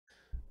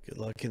Good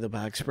luck in the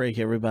box break,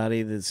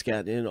 everybody that's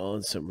gotten in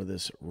on some of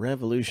this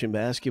Revolution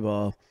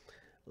basketball.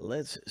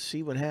 Let's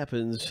see what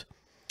happens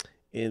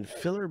in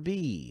filler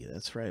B.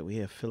 That's right, we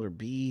have filler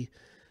B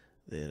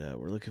that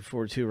we're looking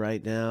forward to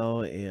right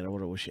now, and I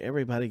want to wish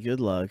everybody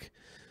good luck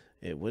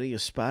at winning a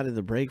spot in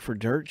the break for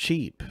dirt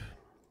cheap.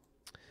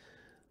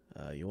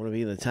 You want to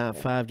be in the top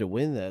 5 to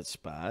win that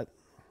spot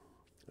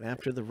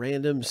after the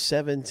random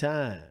 7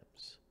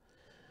 times.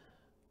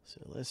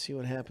 So let's see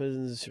what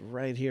happens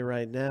right here,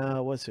 right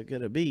now. What's it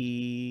going to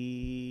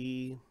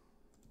be?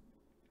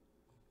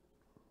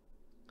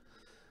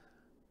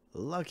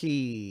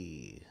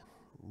 Lucky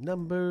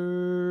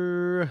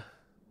number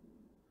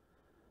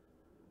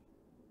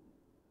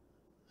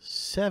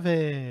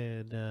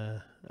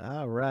 7.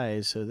 All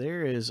right, so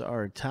there is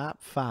our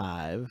top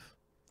 5.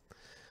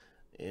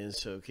 And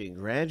so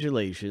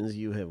congratulations,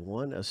 you have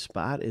won a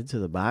spot into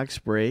the box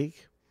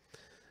break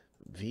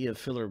via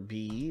filler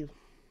B.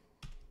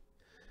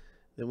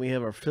 Then we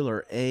have our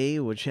filler A,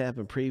 which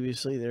happened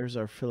previously. There's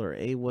our filler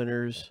A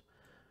winners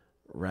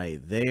right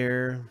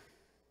there.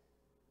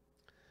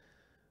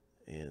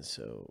 And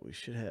so we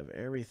should have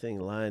everything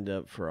lined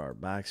up for our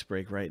box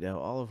break right now.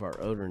 All of our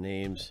owner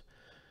names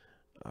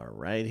are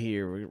right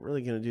here. We're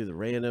really going to do the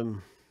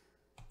random.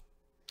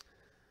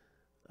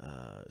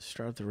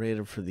 Start the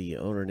random for the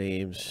owner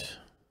names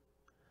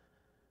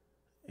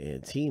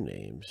and team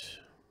names.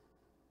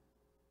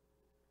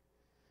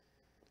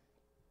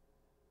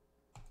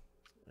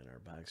 And our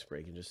box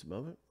break in just a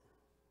moment.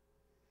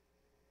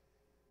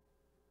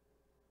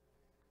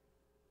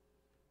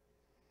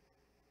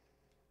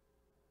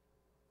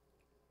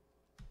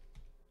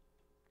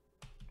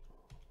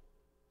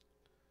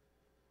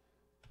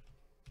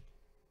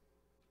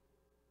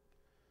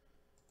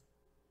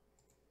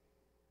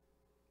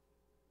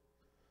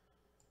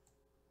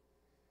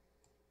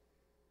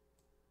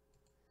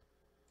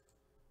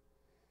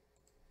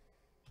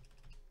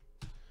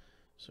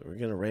 So we're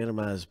going to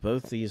randomize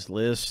both these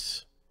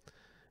lists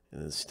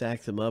and then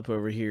stack them up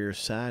over here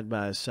side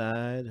by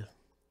side.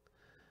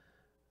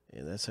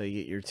 And that's how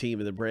you get your team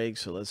in the break.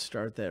 So let's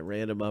start that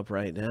random up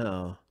right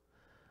now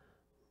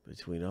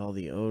between all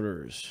the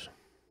owners.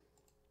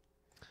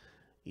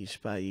 Each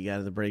spot you got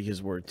in the break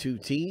is worth 2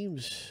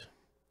 teams.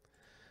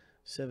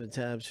 7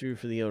 times through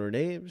for the owner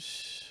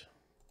names.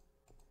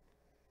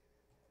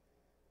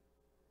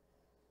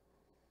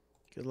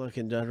 Good luck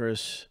in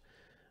Donruss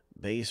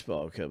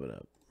baseball coming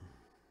up.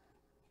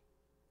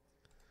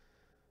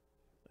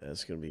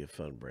 That's going to be a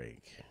fun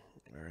break.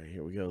 All right,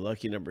 here we go.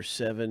 Lucky number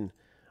 7.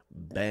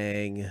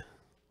 Bang.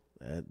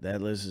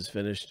 That list is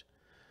finished.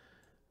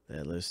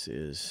 That list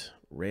is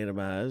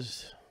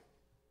randomized.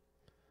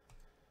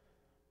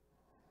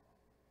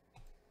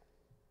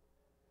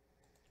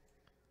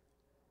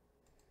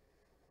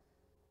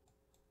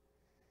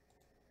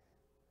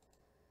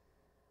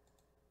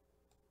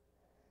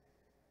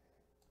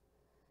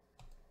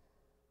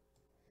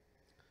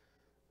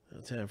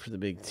 Now time for the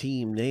big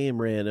team name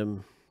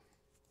random.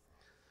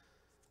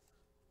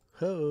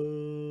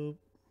 Hope.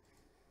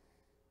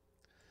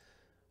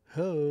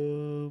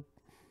 Hope.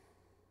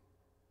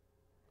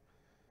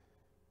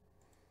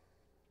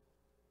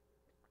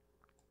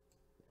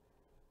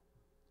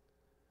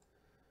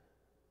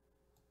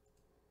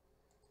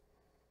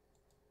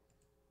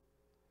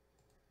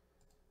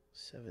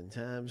 Seven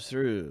times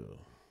through.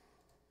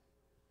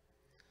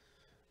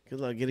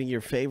 Good luck getting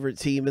your favorite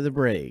team in the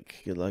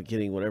break. Good luck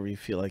getting whatever you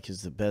feel like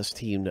is the best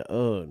team to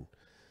own.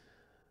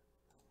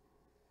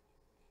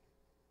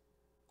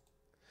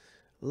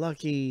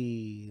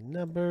 Lucky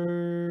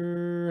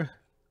number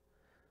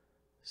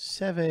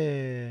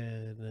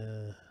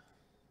 7.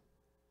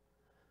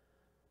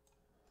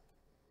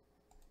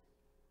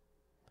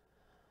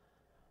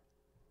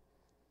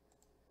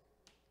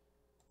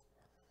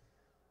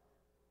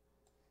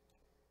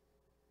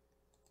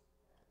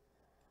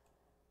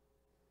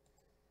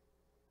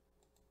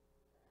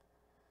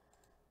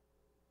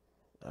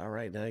 All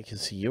right, now you can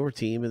see your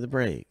team in the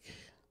break.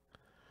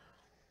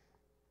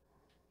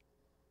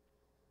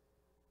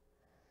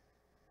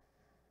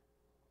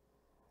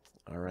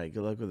 All right,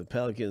 good luck with the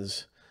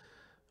Pelicans.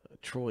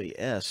 Troy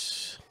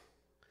S.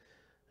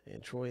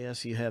 And Troy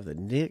S., you have the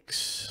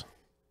Knicks.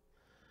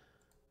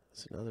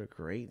 That's another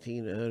great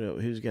team. Oh, no,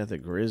 who's got the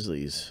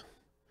Grizzlies?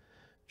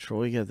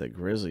 Troy got the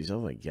Grizzlies.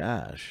 Oh, my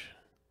gosh.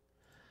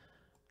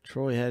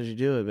 Troy, how'd you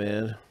do it,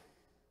 man?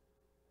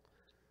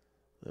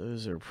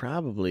 Those are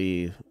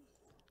probably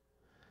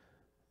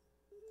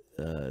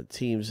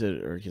teams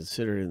that are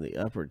considered in the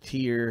upper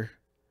tier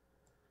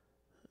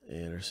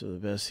and are some of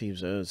the best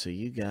teams owned. So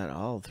you got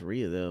all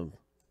 3 of them.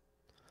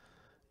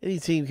 Any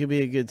team can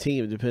be a good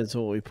team. It depends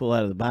on what we pull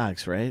out of the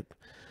box, right?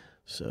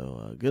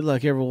 So good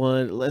luck,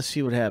 everyone. Let's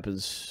see what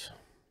happens.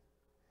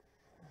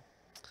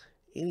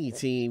 Any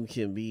team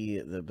can be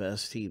the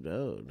best team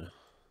owned.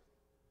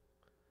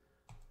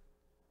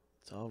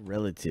 It's all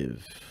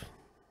relative.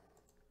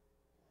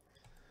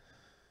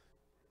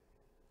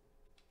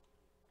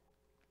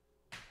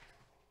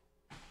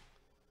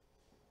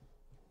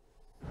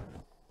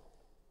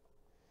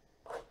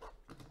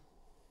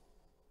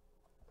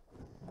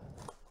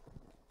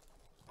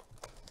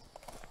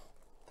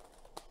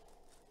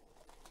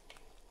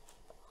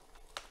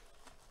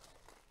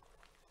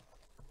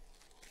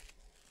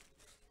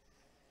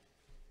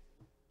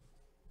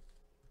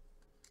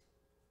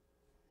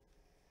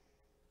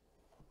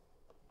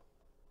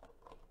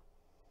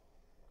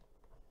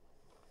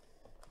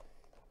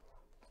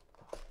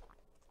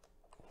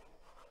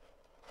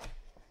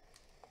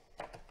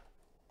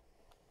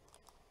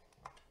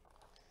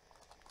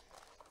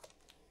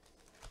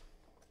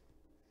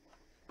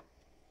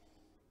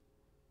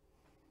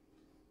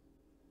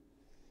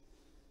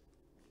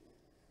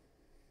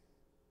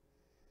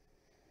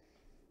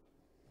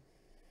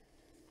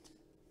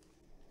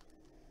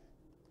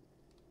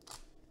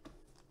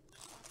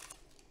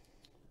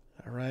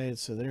 All right,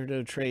 so there are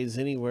no trades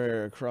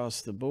anywhere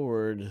across the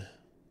board,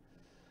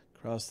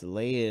 across the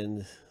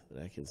land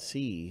that I can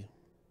see.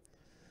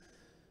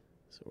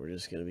 So we're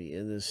just going to be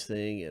in this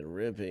thing and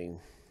ripping.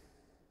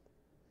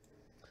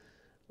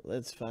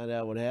 Let's find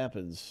out what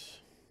happens.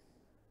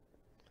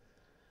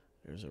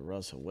 There's a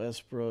Russell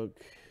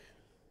Westbrook.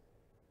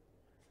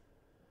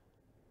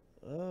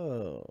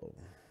 Oh.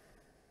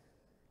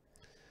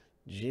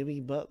 Jimmy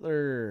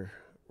Butler,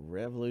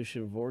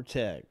 Revolution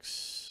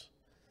Vortex.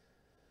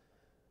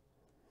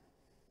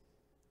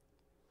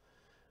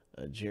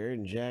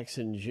 Jaren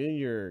Jackson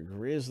Jr.,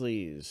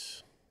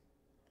 Grizzlies.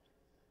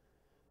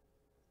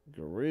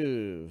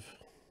 Groove.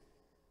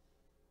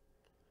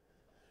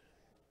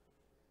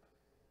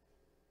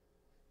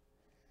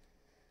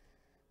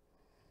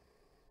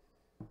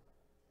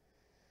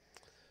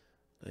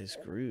 Nice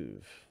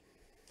groove.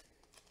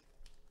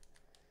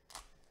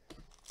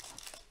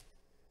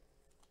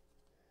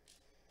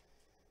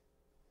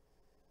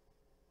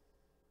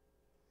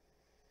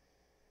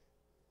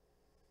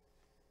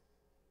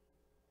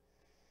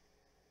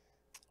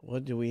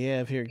 What do we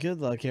have here?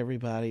 Good luck,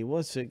 everybody.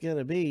 What's it going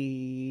to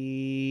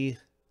be?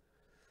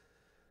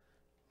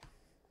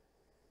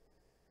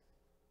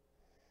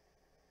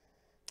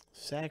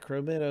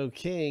 Sacramento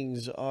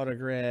Kings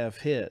autograph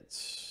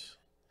hits.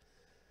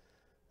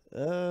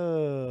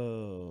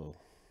 Oh.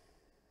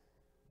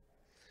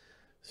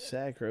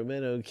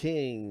 Sacramento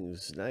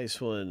Kings. Nice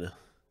one.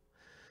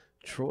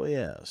 Troy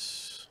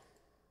S.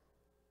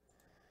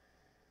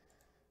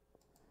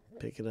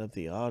 Picking up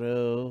the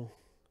auto.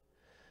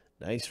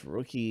 Nice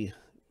rookie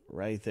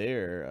right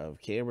there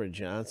of Cameron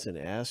Johnson,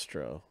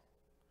 Astro.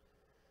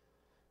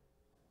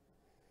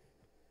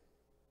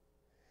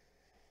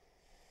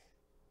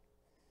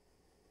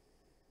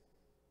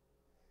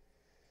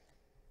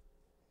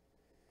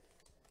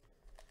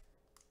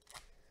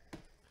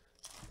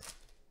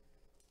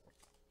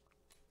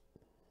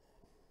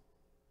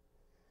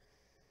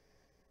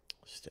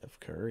 Steph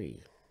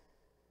Curry.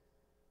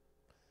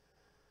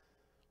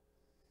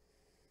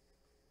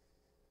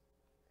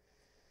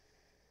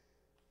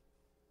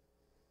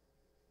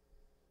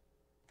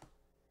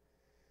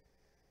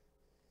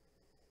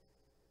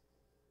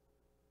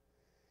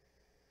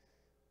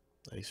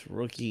 Nice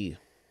rookie.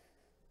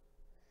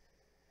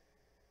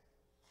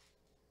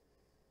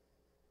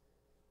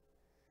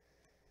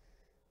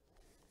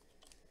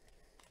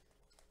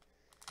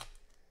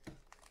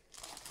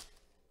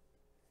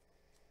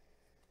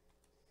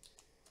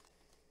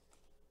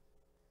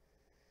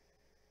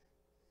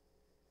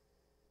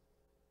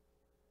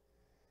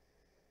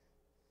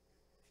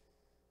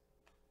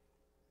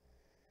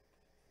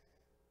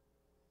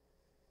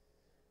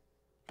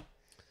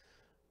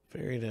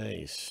 Very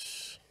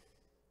nice.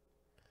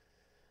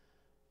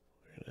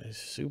 Very nice.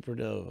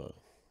 Supernova.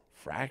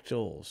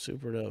 Fractal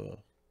Supernova.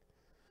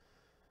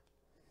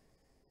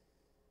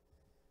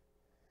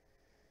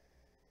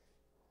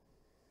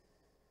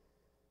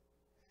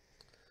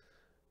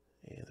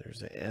 And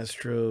there's an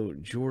Astro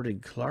Jordan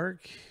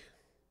Clark.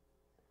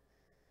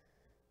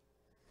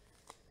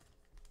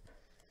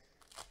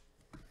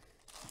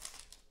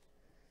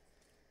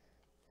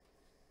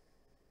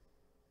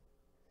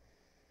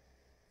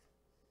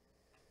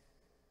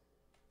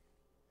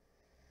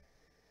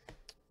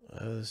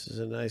 Oh, this is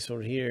a nice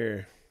one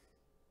here.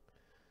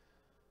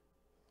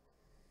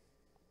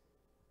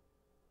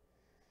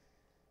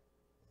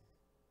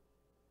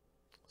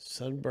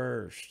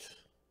 Sunburst.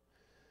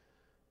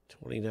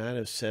 29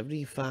 of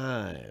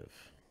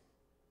 75.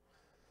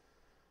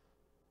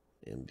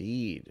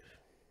 Embiid.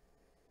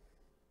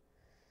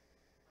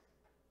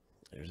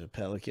 There's a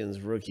Pelicans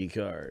rookie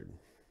card.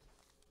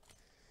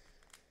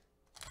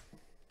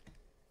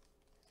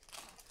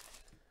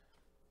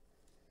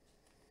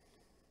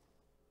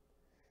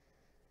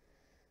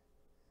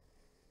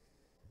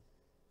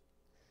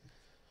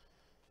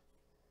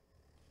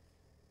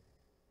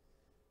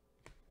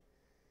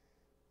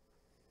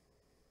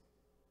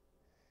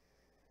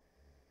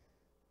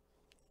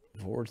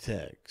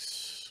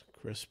 Vortex.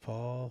 Chris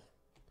Paul.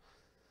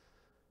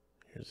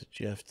 Here's a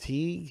Jeff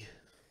Teague.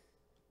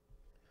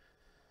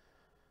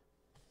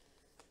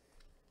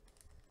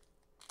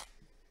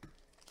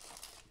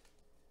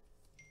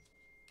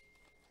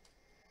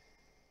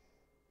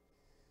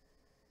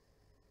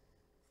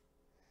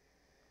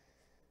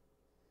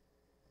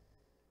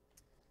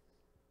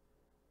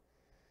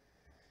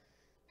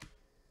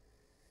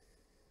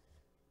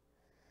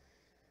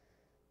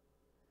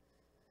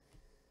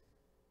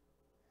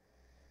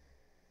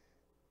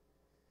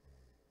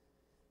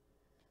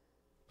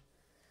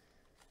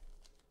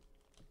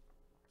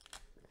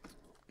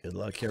 Good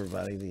luck,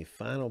 everybody. The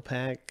final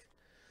pack.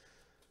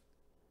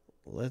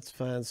 Let's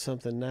find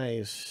something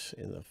nice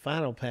in the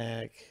final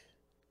pack.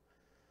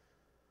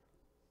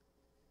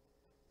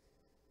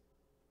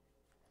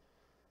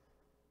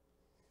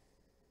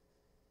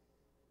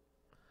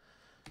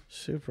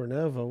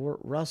 Supernova,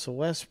 Russell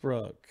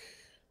Westbrook.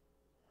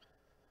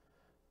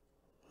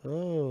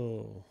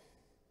 Oh.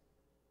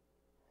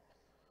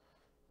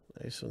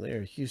 Nice one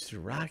there.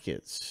 Houston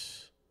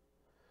Rockets.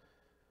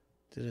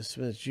 Dennis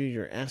Smith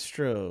Jr.,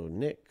 Astro,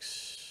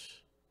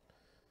 Knicks.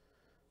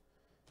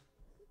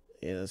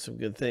 Yeah, that's some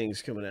good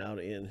things coming out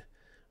in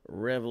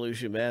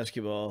Revolution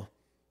Basketball.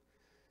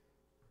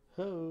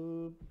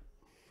 Hope.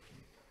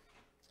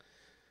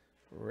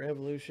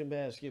 Revolution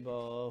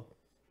Basketball.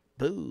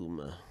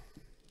 Boom.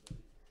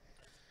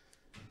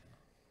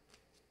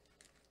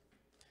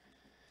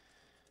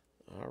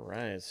 All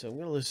right, so I'm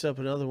going to list up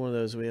another one of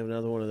those. We have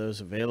another one of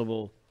those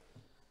available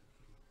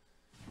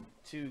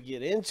to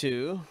get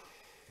into.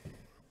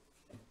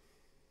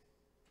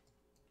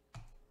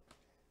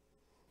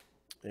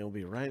 And we'll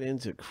be right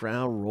into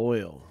Crown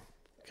Royal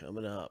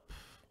coming up.